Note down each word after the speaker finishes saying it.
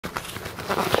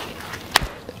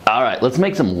right, let's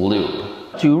make some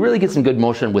lube. To really get some good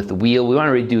motion with the wheel, we want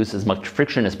to reduce as much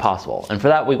friction as possible. And for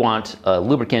that, we want a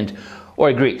lubricant or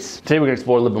a grease. Today we're going to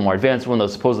explore a little bit more advanced one that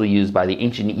was supposedly used by the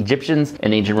ancient Egyptians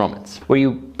and ancient Romans, where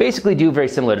you basically do very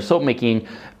similar to soap making,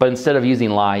 but instead of using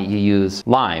lye, you use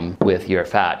lime with your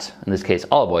fat, in this case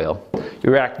olive oil.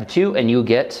 You react the two and you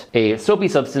get a soapy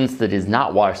substance that is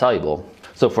not water soluble.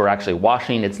 So for actually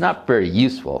washing, it's not very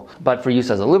useful, but for use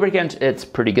as a lubricant, it's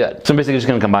pretty good. So I'm basically just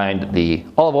going to combine the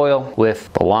olive oil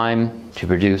with the lime to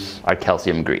produce our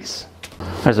calcium grease.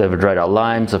 Alright, so I have a dried out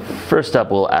lime, so first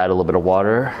up we'll add a little bit of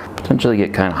water, potentially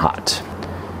get kind of hot.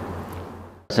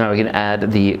 So now we can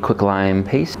add the quicklime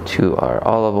paste to our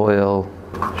olive oil.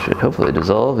 Should hopefully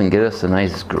dissolve and get us a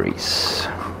nice grease.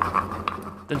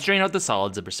 Then strain out the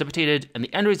solids that precipitated, and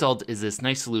the end result is this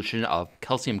nice solution of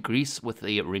calcium grease with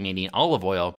the remaining olive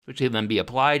oil, which can then be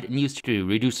applied and used to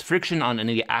reduce friction on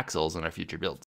any of the axles in our future builds.